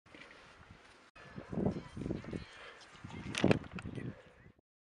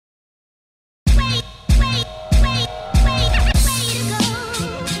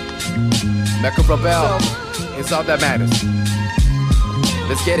Make her rebel. It's all that matters.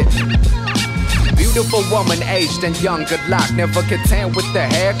 Let's get it. Beautiful woman, aged and young, good luck. Never content with the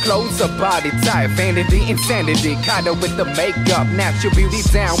hair, clothes, or body type. Vanity, insanity, kinda with the makeup. Natural beauty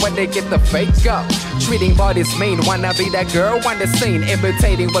down when they get the fake up. Treating bodies mean, wanna be that girl, wanna scene.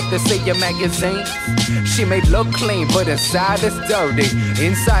 Imitating what they say in magazines. She may look clean, but inside it's dirty.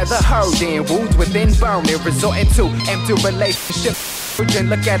 Inside the hurting, wounds within burning. Resorting to empty relationships.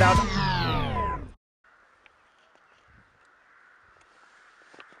 Look at her.